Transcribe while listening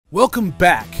Welcome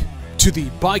back to the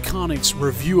Bi-Conics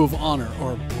Review of Honor,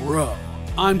 or Bro.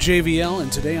 I'm JVL,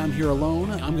 and today I'm here alone.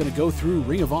 I'm going to go through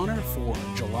Ring of Honor for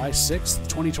July 6th,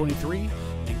 2023,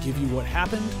 and give you what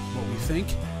happened, what we think,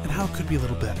 and how it could be a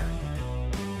little better.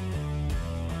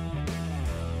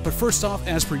 But first off,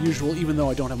 as per usual, even though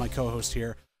I don't have my co-host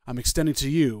here, I'm extending to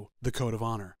you the Code of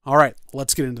Honor. Alright,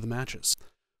 let's get into the matches.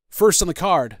 First on the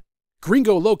card,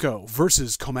 Gringo Loco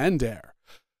versus Commander.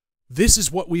 This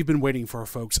is what we've been waiting for,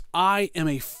 folks. I am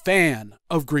a fan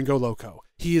of Gringo Loco.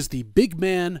 He is the big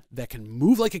man that can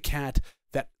move like a cat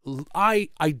that I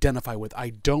identify with.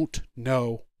 I don't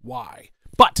know why.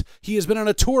 But he has been on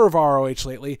a tour of ROH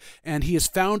lately, and he has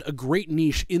found a great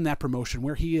niche in that promotion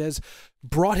where he has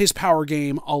brought his power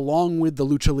game along with the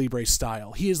Lucha Libre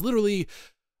style. He is literally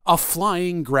a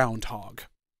flying groundhog.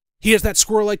 He has that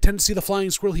squirrel-like tendency, the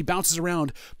flying squirrel. He bounces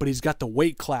around, but he's got the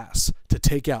weight class to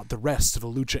take out the rest of the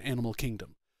Lucha Animal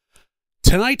Kingdom.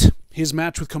 Tonight, his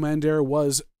match with Commander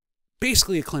was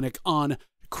basically a clinic on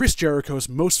Chris Jericho's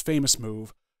most famous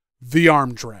move, the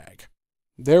arm drag.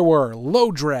 There were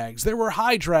low drags, there were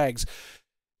high drags.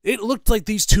 It looked like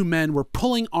these two men were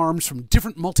pulling arms from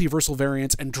different multiversal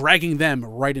variants and dragging them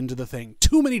right into the thing.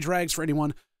 Too many drags for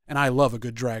anyone, and I love a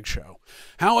good drag show.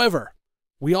 However,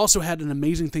 we also had an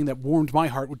amazing thing that warmed my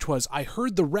heart, which was I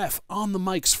heard the ref on the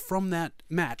mics from that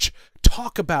match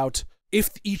talk about if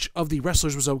each of the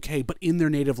wrestlers was okay, but in their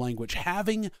native language.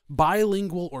 Having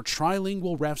bilingual or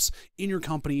trilingual refs in your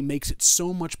company makes it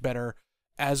so much better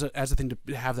as a thing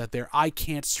to have that there. I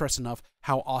can't stress enough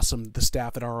how awesome the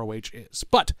staff at ROH is.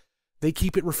 But they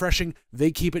keep it refreshing,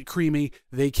 they keep it creamy,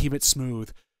 they keep it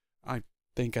smooth. I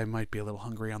think I might be a little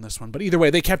hungry on this one, but either way,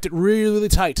 they kept it really, really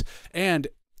tight. And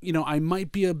you know, I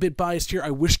might be a bit biased here. I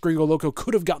wish Gringo Loco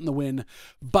could have gotten the win,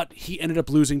 but he ended up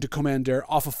losing to Commander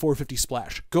off a 450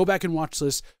 splash. Go back and watch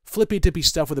this. Flippy-dippy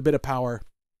stuff with a bit of power.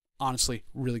 Honestly,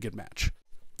 really good match.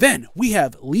 Then we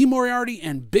have Lee Moriarty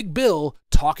and Big Bill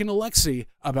talking to Lexi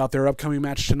about their upcoming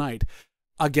match tonight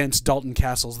against Dalton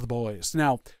Castle's The Boys.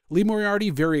 Now, Lee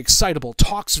Moriarty, very excitable,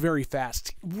 talks very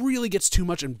fast, really gets too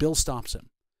much, and Bill stops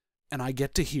him. And I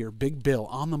get to hear Big Bill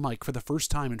on the mic for the first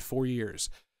time in 4 years.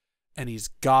 And he's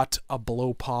got a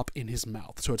blow pop in his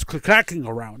mouth. So it's clacking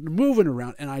around, moving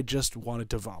around, and I just wanted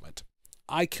to vomit.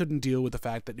 I couldn't deal with the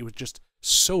fact that it was just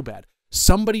so bad.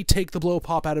 Somebody take the blow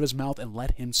pop out of his mouth and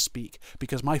let him speak,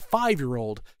 because my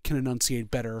 5-year-old can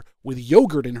enunciate better with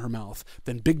yogurt in her mouth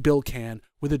than Big Bill can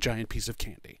with a giant piece of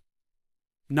candy.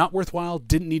 Not worthwhile,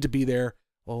 didn't need to be there.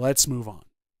 Let's move on.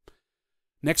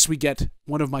 Next we get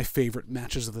one of my favorite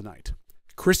matches of the night.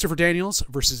 Christopher Daniels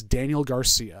versus Daniel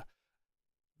Garcia.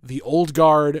 The old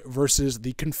guard versus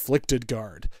the conflicted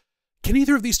guard. Can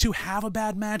either of these two have a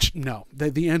bad match? No.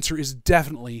 The answer is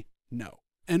definitely no.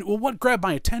 And what grabbed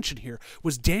my attention here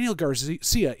was Daniel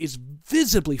Garcia is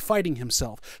visibly fighting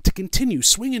himself to continue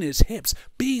swinging his hips,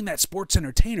 being that sports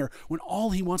entertainer, when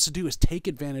all he wants to do is take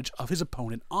advantage of his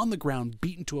opponent on the ground,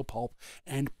 beaten to a pulp,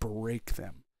 and break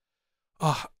them.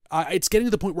 It's getting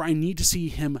to the point where I need to see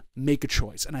him make a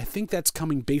choice. And I think that's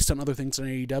coming based on other things in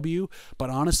AEW.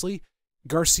 But honestly,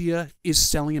 Garcia is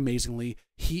selling amazingly.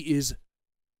 He is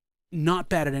not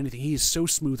bad at anything. He is so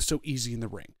smooth, so easy in the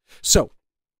ring. So,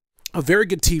 a very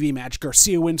good TV match.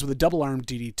 Garcia wins with a double arm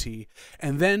DDT.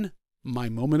 And then, my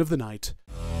moment of the night.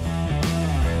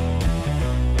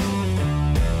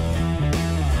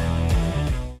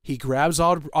 He grabs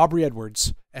Aubrey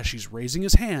Edwards as she's raising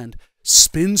his hand,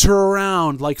 spins her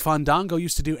around like Fandango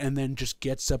used to do, and then just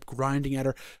gets up grinding at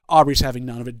her. Aubrey's having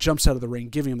none of it, jumps out of the ring,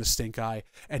 giving him the stink eye,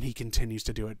 and he continues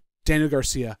to do it. Daniel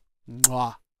Garcia,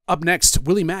 mwah. Up next,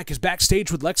 Willie Mack is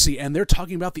backstage with Lexi, and they're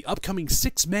talking about the upcoming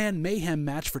 6-man Mayhem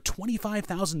match for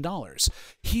 $25,000.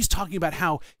 He's talking about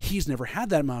how he's never had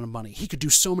that amount of money. He could do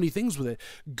so many things with it.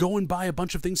 Go and buy a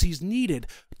bunch of things he's needed.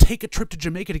 Take a trip to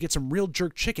Jamaica to get some real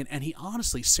jerk chicken. And he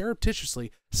honestly,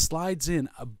 surreptitiously slides in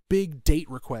a big date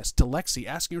request to Lexi,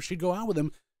 asking her if she'd go out with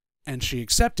him. And she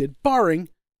accepted, barring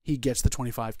he gets the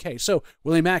 $25K. So,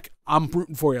 Willie Mack, I'm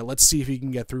rooting for you. Let's see if he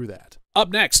can get through that. Up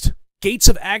next, Gates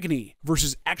of Agony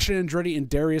versus Action Andretti and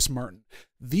Darius Martin.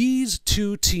 These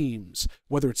two teams,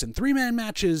 whether it's in 3-man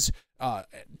matches,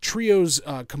 trios,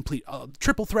 complete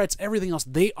triple threats, everything else,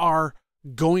 they are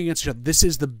going against each other. This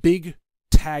is the big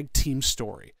tag team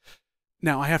story.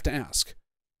 Now, I have to ask,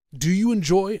 do you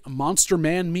enjoy Monster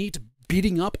Man Meat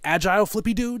beating up agile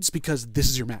flippy dudes? Because this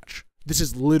is your match. This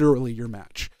is literally your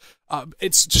match.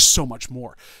 It's just so much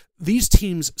more. These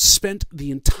teams spent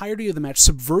the entirety of the match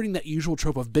subverting that usual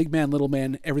trope of big man, little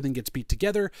man, everything gets beat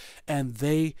together, and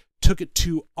they took it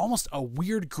to almost a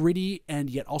weird, gritty, and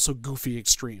yet also goofy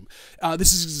extreme.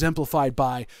 This is exemplified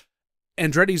by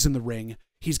Andretti's in the ring.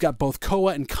 He's got both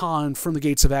Koa and Khan from the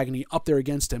Gates of Agony up there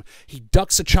against him. He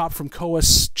ducks a chop from Koa,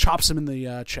 chops him in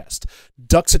the chest.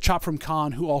 Ducks a chop from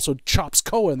Khan, who also chops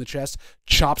Koa in the chest,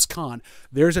 chops Khan.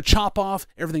 There's a chop off,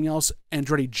 everything else.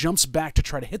 Andretti jumps back to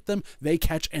try to hit them. They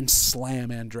catch and slam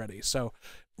Andretti. So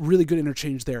really good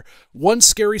interchange there. One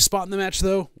scary spot in the match,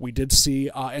 though, we did see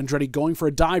Andretti going for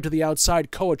a dive to the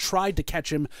outside. Koa tried to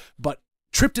catch him, but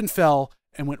tripped and fell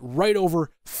and went right over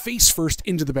face first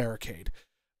into the barricade.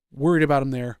 Worried about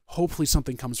him there. Hopefully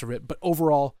something comes from it. But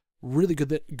overall, really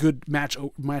good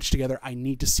match together. I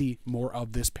need to see more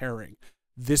of this pairing.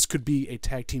 This could be a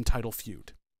tag team title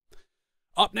feud.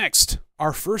 Up next,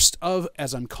 our first of,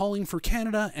 as I'm calling for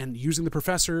Canada and using the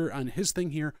professor on his thing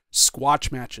here,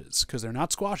 squash matches. Because they're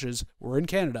not squashes. We're in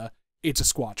Canada. It's a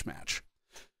squash match.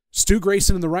 Stu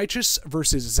Grayson and the Righteous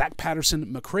versus Zach Patterson,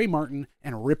 McCray Martin,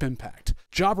 and Rip Impact.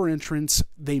 Jobber entrance,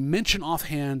 they mention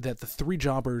offhand that the three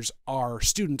jobbers are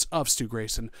students of Stu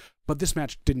Grayson, but this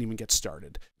match didn't even get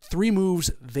started. 3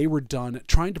 moves, they were done,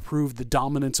 trying to prove the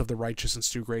dominance of the Righteous and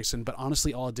Stu Grayson, but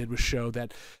honestly all it did was show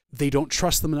that they don't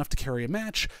trust them enough to carry a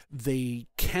match, they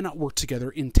cannot work together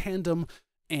in tandem,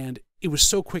 and it was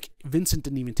so quick, Vincent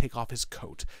didn't even take off his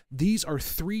coat. These are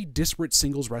 3 disparate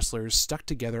singles wrestlers stuck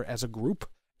together as a group,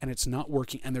 and it's not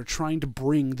working, and they're trying to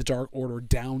bring the Dark Order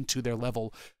down to their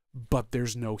level, but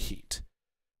there's no heat.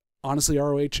 Honestly,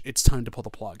 ROH, it's time to pull the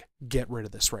plug. Get rid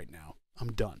of this right now.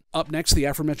 I'm done. Up next, the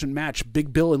aforementioned match,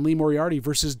 Big Bill and Lee Moriarty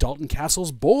versus Dalton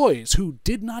Castle's boys, who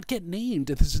did not get named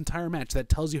in this entire match. That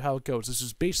tells you how it goes. This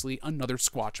is basically another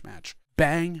squash match.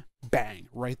 Bang, bang,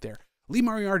 right there. Lee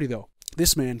Moriarty, though,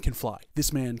 this man can fly.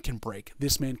 This man can break.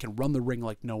 This man can run the ring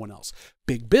like no one else.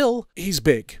 Big Bill, he's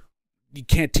big. You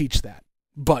can't teach that.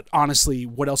 But honestly,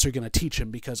 what else are you going to teach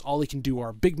him? Because all he can do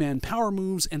are big man power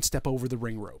moves and step over the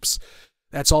ring ropes.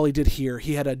 That's all he did here.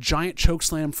 He had a giant choke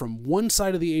slam from one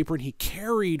side of the apron. He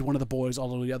carried one of the boys all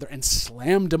the way to the other and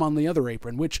slammed him on the other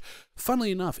apron, which,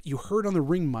 funnily enough, you heard on the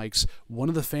ring mics, one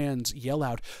of the fans yell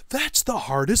out, "That's the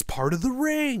hardest part of the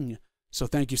ring!" So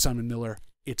thank you, Simon Miller.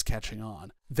 It's catching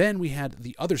on. Then we had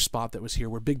the other spot that was here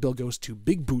where Big Bill goes to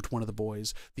big boot one of the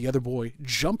boys. The other boy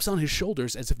jumps on his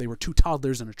shoulders as if they were 2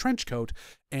 toddlers in a trench coat,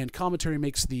 and commentary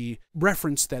makes the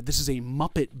reference that this is a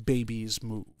Muppet Babies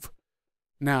move.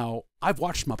 Now, I've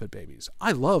watched Muppet Babies.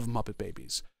 I love Muppet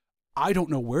Babies. I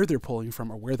don't know where they're pulling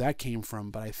from or where that came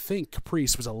from, but I think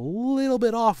Caprice was a little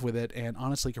bit off with it, and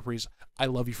honestly, Caprice, I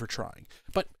love you for trying.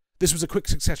 But this was a quick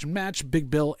succession match. Big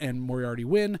Bill and Moriarty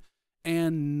win,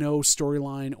 and no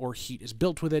storyline or heat is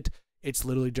built with it. It's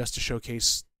literally just to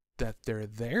showcase that they're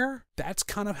there. That's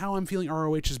kind of how I'm feeling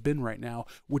ROH has been right now,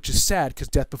 which is sad because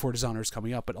Death Before Dishonor is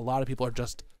coming up, but a lot of people are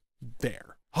just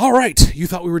there. All right, you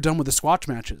thought we were done with the squash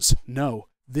matches. No,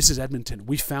 this is Edmonton.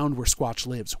 We found where Squatch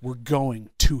lives. We're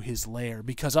going to his lair,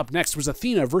 because up next was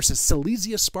Athena versus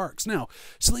Silesia Sparks. Now,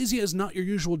 Silesia is not your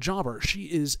usual jobber. She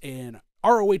is an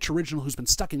ROH original who's been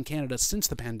stuck in Canada since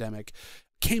the pandemic.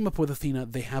 Came up with Athena.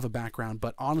 They have a background,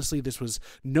 but honestly, this was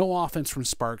no offense from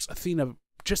Sparks. Athena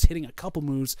just hitting a couple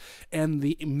moves, and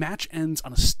the match ends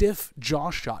on a stiff jaw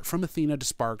shot from Athena to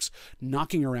Sparks,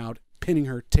 knocking her out, pinning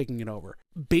her, taking it over.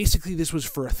 Basically, this was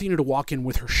for Athena to walk in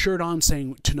with her shirt on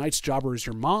saying, "Tonight's jobber is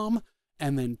your mom,"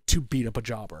 and then to beat up a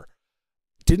jobber.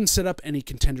 Didn't set up any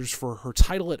contenders for her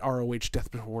title at ROH Death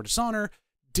Before Dishonor.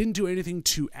 Didn't do anything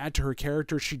to add to her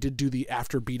character. She did do the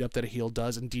after beat up that a heel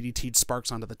does and DDT'd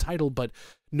Sparks onto the title, but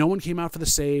no one came out for the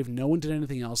save. No one did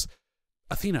anything else.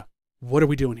 Athena, what are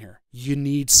we doing here? You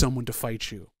need someone to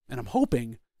fight you. And I'm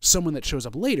hoping someone that shows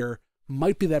up later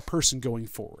might be that person going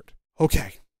forward.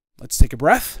 Okay, let's take a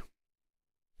breath.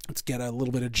 Let's get a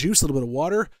little bit of juice, a little bit of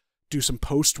water, do some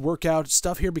post-workout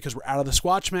stuff here because we're out of the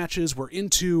squash matches. We're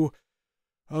into,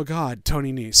 oh God,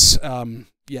 Tony Nese.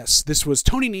 Yes, this was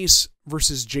Tony Nese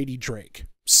versus JD Drake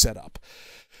setup.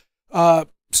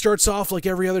 Starts off like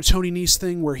every other Tony Nese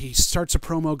thing where he starts a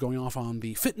promo going off on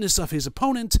the fitness of his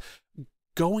opponent,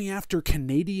 going after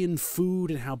Canadian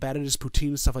food and how bad it is, poutine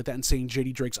and stuff like that, and saying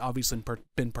JD Drake's obviously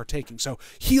been partaking. So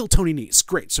heel Tony Nese.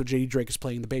 Great. So JD Drake is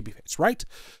playing the babyface, right?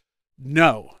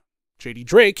 No. JD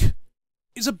Drake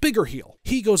is a bigger heel.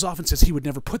 He goes off and says he would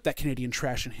never put that Canadian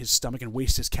trash in his stomach and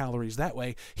waste his calories that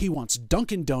way. He wants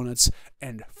Dunkin' Donuts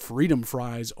and freedom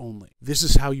fries only. This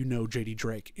is how you know JD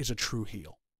Drake is a true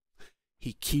heel.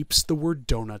 He keeps the word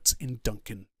donuts in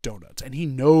Dunkin' Donuts, and he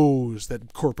knows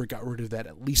that corporate got rid of that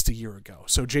at least a year ago.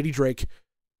 So JD Drake,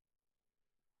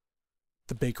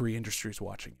 the bakery industry is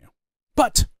watching you.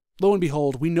 But, lo and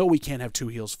behold, we know we can't have 2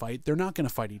 heels fight. They're not going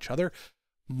to fight each other.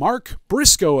 Mark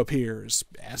Briscoe appears,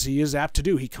 as he is apt to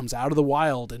do. He comes out of the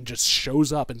wild and just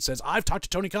shows up and says, I've talked to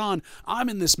Tony Khan, I'm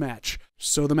in this match.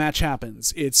 So the match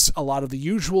happens. It's a lot of the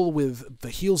usual with the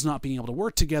heels not being able to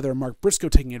work together, Mark Briscoe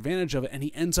taking advantage of it, and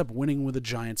he ends up winning with a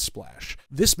giant splash.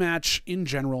 This match, in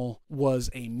general, was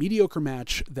a mediocre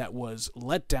match that was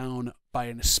let down by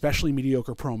an especially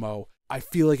mediocre promo. I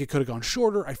feel like it could have gone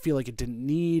shorter. I feel like it didn't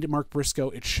need Mark Briscoe.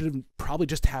 It should have probably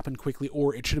just happened quickly,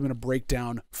 or it should have been a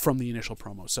breakdown from the initial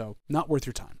promo. So not worth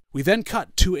your time. We then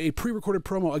cut to a pre-recorded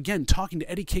promo, again, talking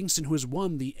to Eddie Kingston, who has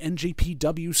won the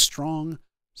NJPW Strong,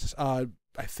 I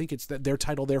think it's their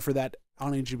title there for that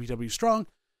on NJPW Strong.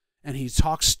 And he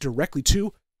talks directly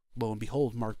to, lo and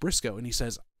behold, Mark Briscoe. And he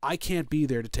says, I can't be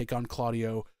there to take on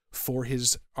Claudio for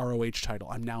his ROH title.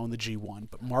 I'm now in the G1.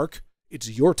 But Mark, it's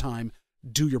your time.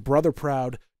 Do your brother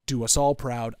proud. Do us all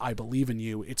proud. I believe in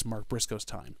you. It's Mark Briscoe's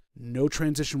time. No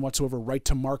transition whatsoever. Right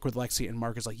to Mark with Lexi. And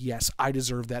Mark is like, yes, I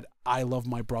deserve that. I love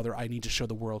my brother. I need to show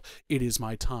the world it is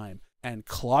my time. And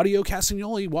Claudio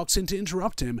Castagnoli walks in to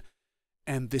interrupt him.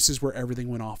 And this is where everything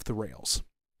went off the rails.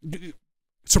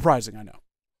 Surprising, I know.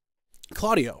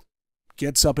 Claudio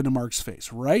gets up into Mark's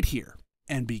face right here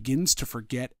and begins to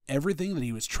forget everything that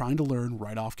he was trying to learn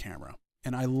right off camera.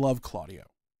 And I love Claudio.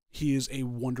 He is a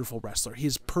wonderful wrestler.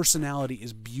 His personality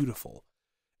is beautiful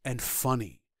and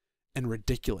funny and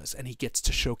ridiculous, and he gets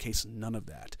to showcase none of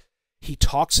that. He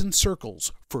talks in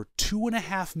circles for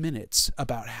 2.5 minutes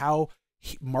about how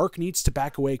Mark needs to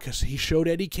back away because he showed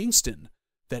Eddie Kingston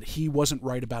that he wasn't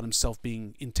right about himself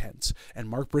being intense, and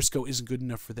Mark Briscoe isn't good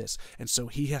enough for this, and so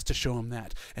he has to show him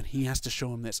that, and he has to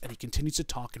show him this, and he continues to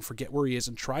talk and forget where he is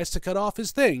and tries to cut off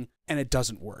his thing, and it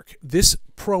doesn't work. This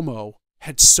promo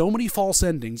had so many false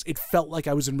endings, it felt like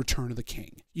I was in Return of the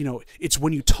King. You know, it's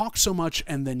when you talk so much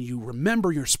and then you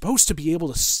remember you're supposed to be able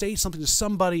to say something to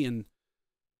somebody and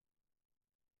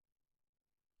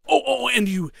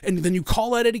and then you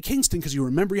call out Eddie Kingston because you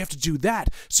remember you have to do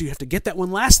that, so you have to get that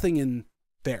one last thing in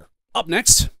there. Up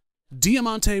next,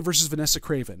 Diamante versus Vanessa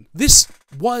Craven. This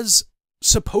was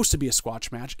supposed to be a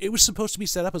squash match. It was supposed to be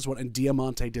set up as one, and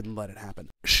Diamante didn't let it happen.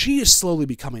 She is slowly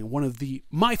becoming one of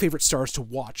my favorite stars to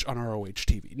watch on ROH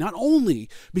TV. Not only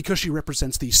because she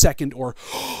represents the second or,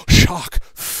 shock,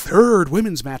 third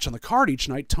women's match on the card each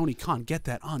night, Tony Khan, get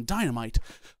that on Dynamite,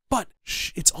 but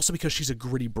it's also because she's a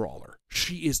gritty brawler.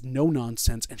 She is no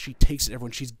nonsense, and she takes it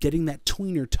everyone. She's getting that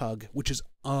tweener tug, which is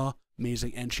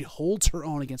amazing, and she holds her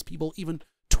own against people even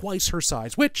twice her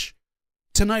size, which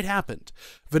tonight happened.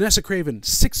 Vanessa Craven,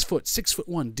 6 foot,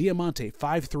 6'1", Diamante,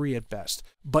 5'3" at best.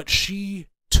 But she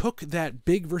took that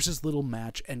big versus little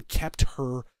match and kept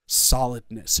her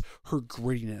solidness, her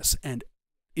grittiness, and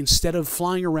instead of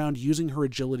flying around using her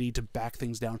agility to back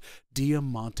things down,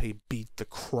 Diamante beat the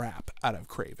crap out of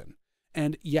Craven.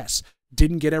 And yes,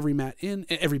 didn't get every bit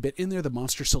in there. The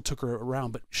monster still took her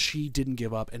around, but she didn't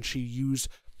give up, and she used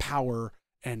power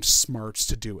and smarts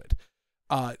to do it.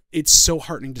 It's so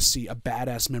heartening to see a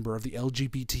badass member of the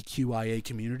LGBTQIA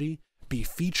community be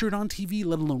featured on TV,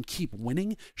 let alone keep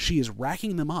winning. She is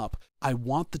racking them up. I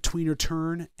want the tweener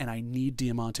turn, and I need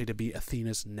Diamante to be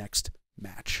Athena's next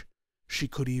match. She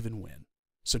could even win.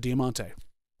 So Diamante,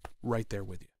 right there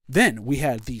with you. Then we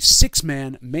had the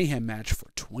 6-man Mayhem match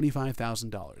for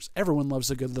 $25,000. Everyone loves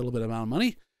a good little bit amount of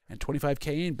money, and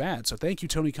 $25K ain't bad, so thank you,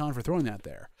 Tony Khan, for throwing that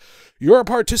there. Your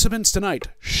participants tonight: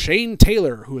 Shane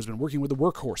Taylor, who has been working with the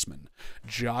Workhorsemen,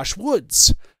 Josh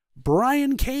Woods,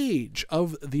 Brian Cage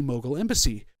of the Mogul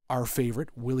Embassy, our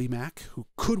favorite Willie Mack, who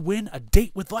could win a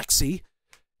date with Lexi,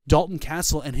 Dalton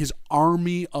Castle and his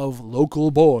army of local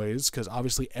boys, because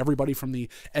obviously everybody from the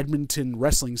Edmonton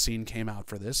wrestling scene came out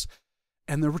for this,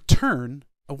 and the return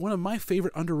of one of my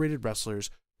favorite underrated wrestlers,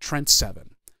 Trent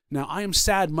Seven. Now, I am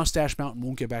sad Mustache Mountain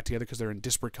won't get back together because they're in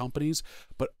disparate companies,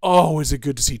 but oh, is it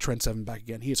good to see Trent Seven back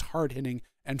again. He is hard-hitting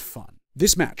and fun.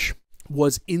 This match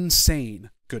was insane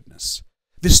goodness.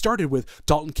 This started with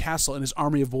Dalton Castle and his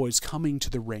army of boys coming to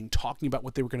the ring, talking about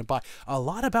what they were going to buy. A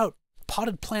lot about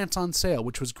potted plants on sale,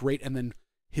 which was great, and then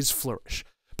his flourish.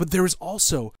 But there was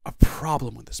also a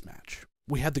problem with this match.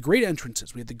 We had the great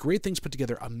entrances. We had the great things put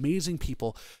together, amazing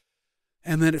people,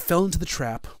 and then it fell into the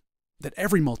trap that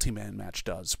every multi-man match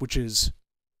does, which is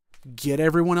get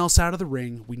everyone else out of the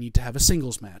ring. We need to have a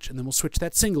singles match, and then we'll switch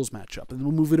that singles match up, and then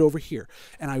we'll move it over here.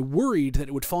 And I worried that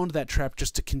it would fall into that trap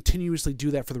just to continuously do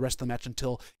that for the rest of the match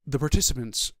until the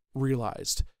participants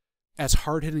realized, as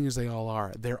hard-hitting as they all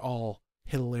are, they're all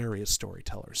hilarious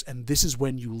storytellers. And this is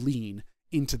when you lean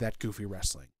into that goofy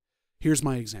wrestling. Here's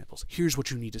my examples. Here's what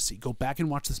you need to see. Go back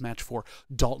and watch this match for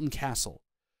Dalton Castle.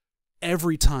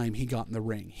 Every time he got in the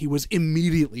ring, he was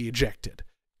immediately ejected.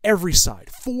 Every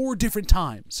side, 4 different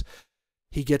times.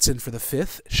 He gets in for the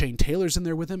 5th. Shane Taylor's in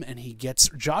there with him, and he gets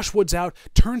Josh Woods out,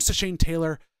 turns to Shane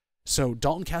Taylor. So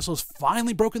Dalton Castle has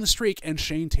finally broken the streak, and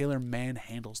Shane Taylor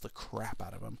manhandles the crap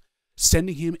out of him,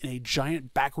 sending him in a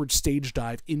giant backward stage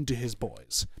dive into his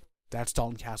boys. That's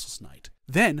Dalton Castle's night.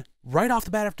 Then, right off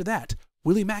the bat after that,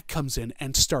 Willie Mack comes in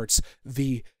and starts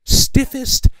the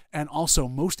stiffest and also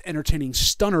most entertaining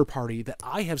stunner party that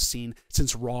I have seen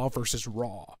since Raw versus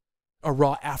Raw. A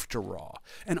Raw after Raw.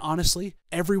 And honestly,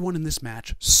 everyone in this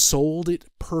match sold it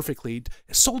perfectly,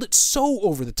 sold it so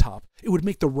over the top, it would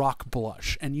make The Rock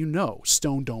blush. And you know,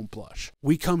 Stone don't blush.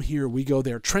 We come here, we go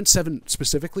there. Trent Seven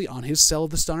specifically on his sell of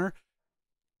the stunner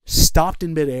stopped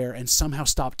in midair and somehow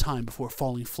stopped time before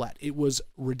falling flat. It was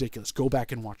ridiculous. Go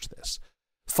back and watch this.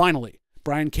 Finally,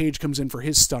 Brian Cage comes in for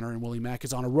his stunner and Willie Mack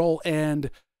is on a roll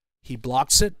and he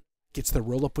blocks it, gets the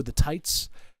roll up with the tights,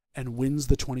 and wins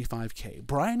the 25K.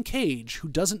 Brian Cage, who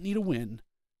doesn't need a win,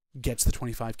 gets the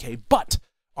 25K, but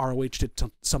ROH did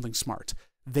something smart.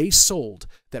 They sold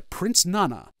that Prince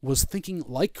Nana was thinking,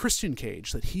 like Christian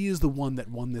Cage, that he is the one that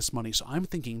won this money. So I'm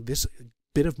thinking this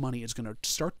bit of money is going to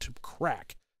start to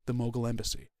crack the Mogul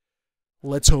Embassy.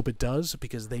 Let's hope it does,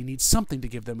 because they need something to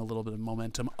give them a little bit of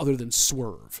momentum other than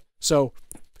Swerve. So,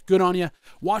 good on you.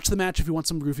 Watch the match if you want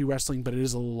some goofy wrestling, but it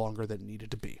is a little longer than it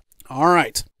needed to be. All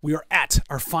right, we are at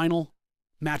our final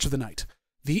match of the night.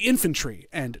 The Infantry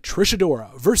and Trish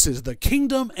Adora versus the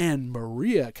Kingdom and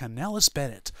Maria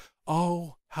Kanellis-Bennett.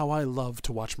 Oh, how I love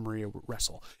to watch Maria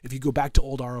wrestle. If you go back to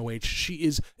old ROH, she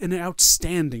is an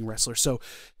outstanding wrestler. So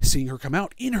seeing her come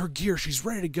out in her gear, she's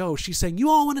ready to go. She's saying, you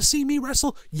all want to see me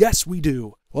wrestle? Yes, we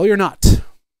do. Well, you're not.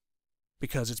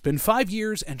 Because it's been 5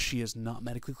 years and she is not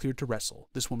medically cleared to wrestle.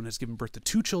 This woman has given birth to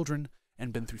 2 children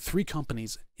and been through 3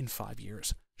 companies in 5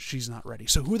 years. She's not ready.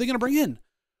 So who are they going to bring in?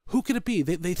 Who could it be?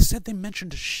 They said they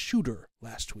mentioned Shooter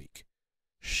last week.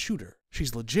 Shooter.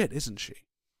 She's legit, isn't she?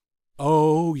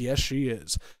 Oh, yes, she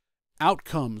is. Out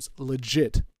comes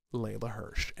legit Layla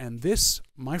Hirsch. And this,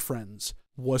 my friends,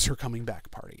 was her coming back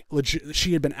party. Legit,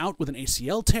 she had been out with an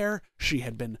ACL tear. She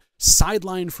had been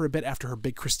sidelined for a bit after her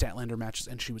big Chris Statlander matches,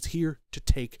 and she was here to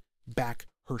take back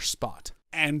her spot.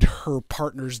 And her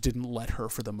partners didn't let her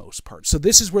for the most part. So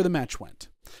this is where the match went.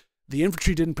 The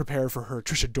Infantry didn't prepare for her.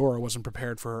 Trish Adora wasn't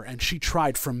prepared for her, and she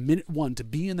tried from minute 1 to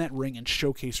be in that ring and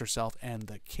showcase herself, and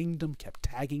the Kingdom kept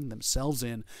tagging themselves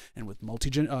in, and with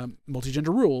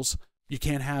multi-gender rules, you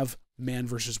can't have man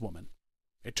versus woman.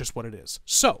 It's just what it is.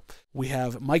 So, we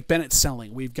have Mike Bennett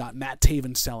selling, we've got Matt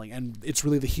Taven selling, and it's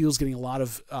really the heels getting a lot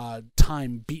of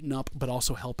time beaten up, but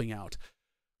also helping out.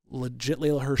 Legit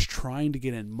Layla Hirsch trying to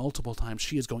get in multiple times.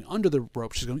 She is going under the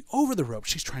ropes. She's going over the ropes.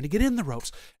 She's trying to get in the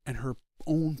ropes, and her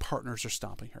own partners are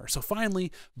stopping her. So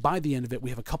finally, by the end of it, we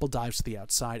have a couple dives to the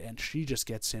outside, and she just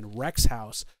gets in, wrecks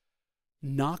house,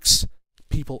 knocks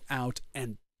people out,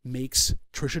 and makes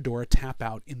Trish Adora tap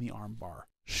out in the armbar.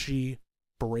 She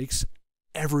breaks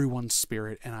everyone's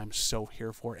spirit, and I'm so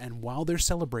here for it. And while they're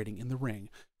celebrating in the ring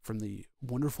from the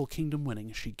wonderful Kingdom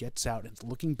winning, she gets out and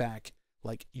looking back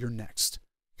like, you're next.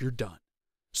 You're done.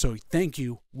 So thank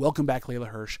you. Welcome back, Layla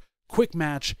Hirsch. Quick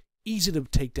match, easy to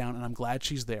take down, and I'm glad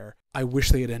she's there. I wish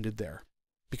they had ended there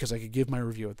because I could give my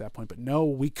review at that point. But no,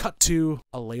 we cut to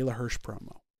a Layla Hirsch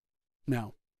promo.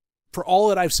 Now, for all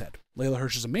that I've said, Layla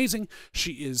Hirsch is amazing.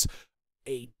 She is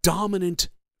a dominant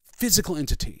physical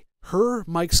entity. Her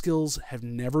mic skills have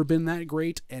never been that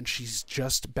great, and she's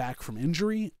just back from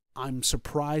injury. I'm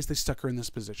surprised they stuck her in this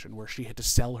position where she had to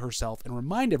sell herself and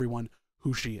remind everyone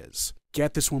who she is.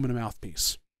 Get this woman a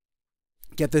mouthpiece.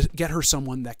 Get her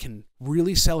someone that can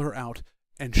really sell her out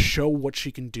and show what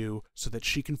she can do so that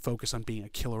she can focus on being a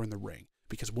killer in the ring.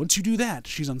 Because once you do that,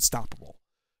 she's unstoppable.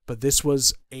 But this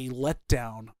was a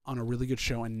letdown on a really good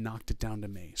show and knocked it down to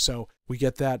me. So we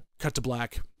get that. Cut to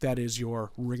black. That is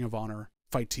your Ring of Honor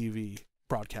Fight TV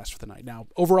broadcast for the night. Now,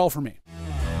 overall for me,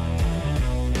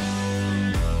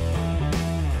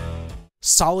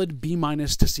 solid B-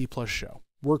 to C+ show.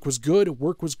 Work was good.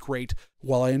 Work was great.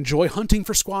 While I enjoy hunting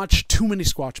for Squatch, too many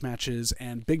Squatch matches,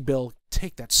 and Big Bill,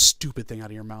 take that stupid thing out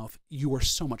of your mouth. You are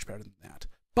so much better than that.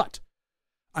 But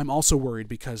I'm also worried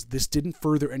because this didn't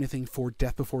further anything for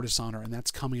Death Before Dishonor, and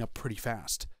that's coming up pretty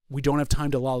fast. We don't have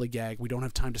time to lollygag. We don't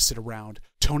have time to sit around.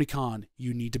 Tony Khan,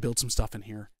 you need to build some stuff in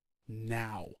here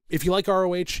now. If you like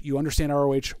ROH, you understand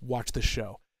ROH, watch this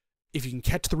show. If you can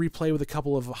catch the replay with a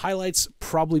couple of highlights,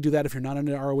 probably do that if you're not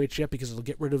into ROH yet, because it'll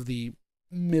get rid of the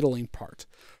middling part.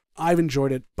 I've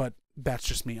enjoyed it, but that's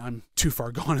just me. I'm too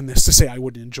far gone in this to say I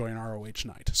wouldn't enjoy an ROH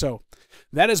night. So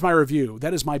that is my review.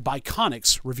 That is my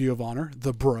Bi-Conics review of Honor,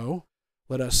 the bro.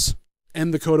 Let us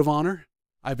end the Code of Honor.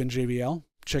 I've been JVL.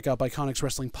 Check out Bi-Conics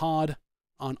Wrestling Pod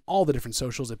on all the different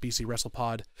socials at BC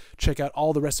WrestlePod. Check out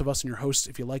all the rest of us and your hosts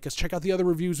if you like us. Check out the other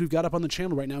reviews we've got up on the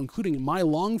channel right now, including my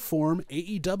long-form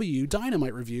AEW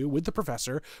Dynamite review with the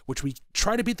Professor, which we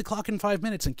try to beat the clock in 5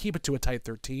 minutes and keep it to a tight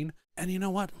 13. And you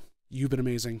know what? You've been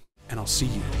amazing, and I'll see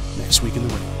you next week in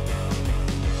the ring.